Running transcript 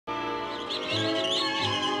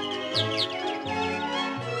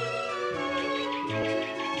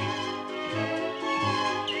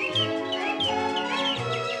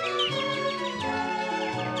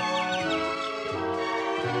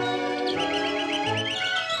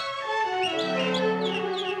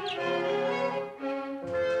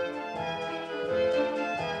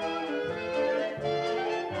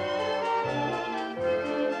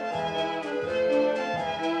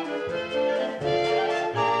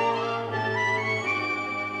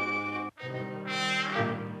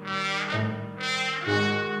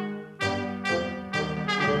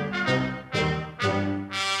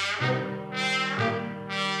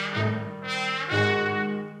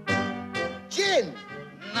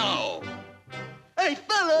No. Hey,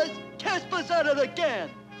 fellas, Casper's at it again.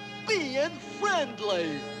 Being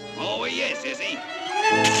friendly. Oh, yes, is he?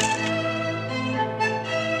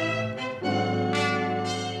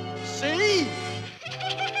 See?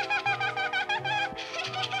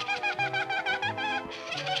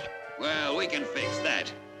 Well, we can fix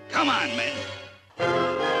that. Come on, men.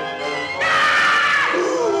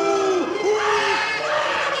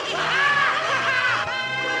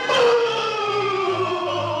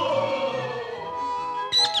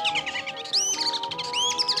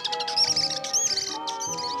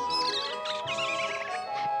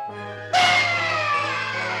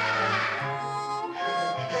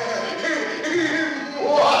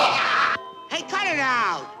 Hey, cut it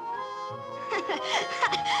out!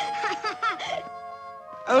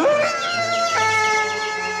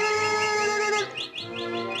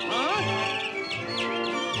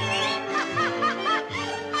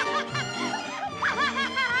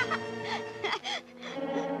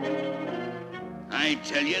 I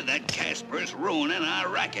tell you, that Casper's ruining our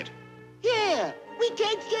racket. Yeah, we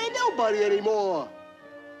can't stand nobody anymore.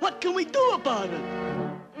 What can we do about it?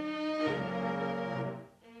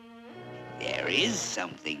 There is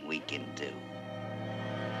something we can do.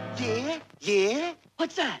 Yeah? Yeah?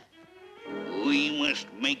 What's that? We must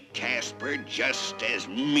make Casper just as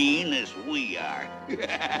mean as we are.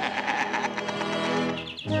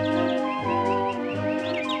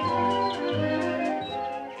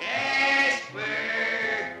 Casper,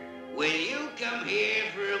 will you come here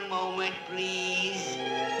for a moment, please?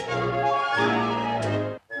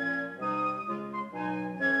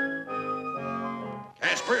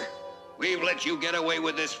 Casper, we've let you get away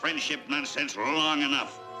with this friendship nonsense long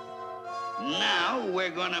enough. Now we're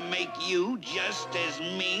gonna make you just as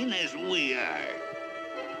mean as we are.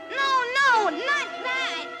 No, not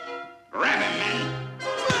that. Grab him, men.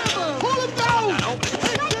 Pull him down! Now, open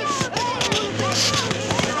it.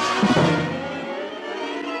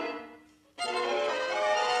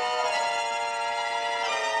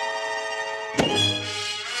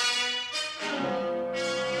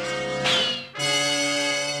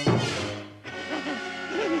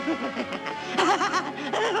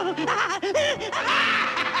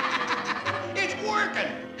 It's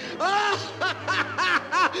working.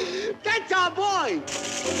 That's our boy!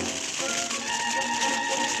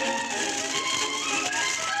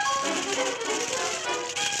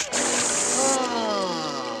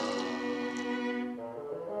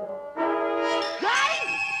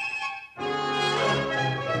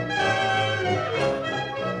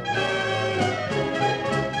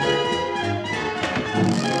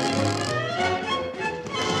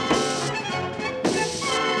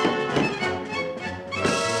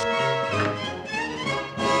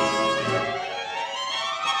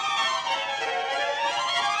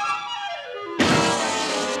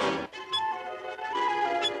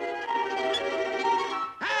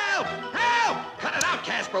 Help! Help! Cut it out,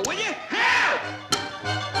 Casper, will you? Help!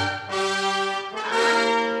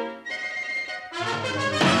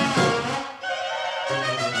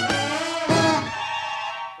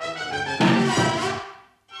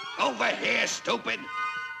 Over here, stupid!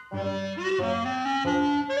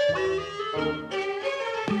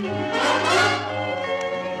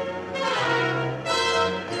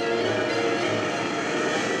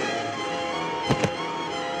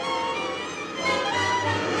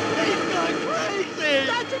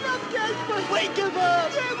 That's enough, Casper! We give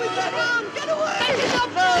up! Yeah, we get him! Get away!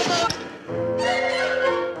 That's enough!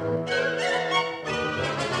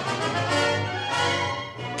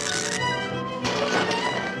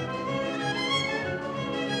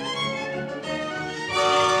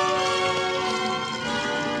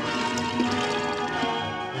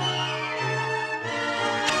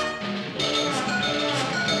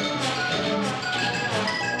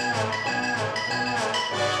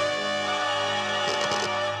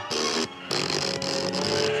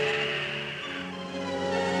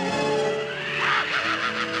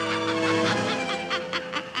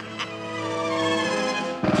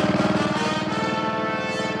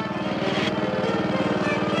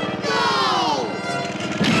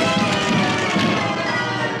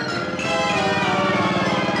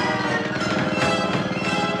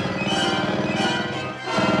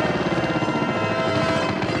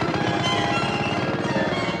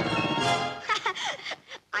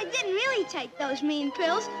 those mean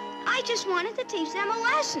pills. I just wanted to teach them a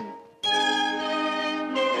lesson.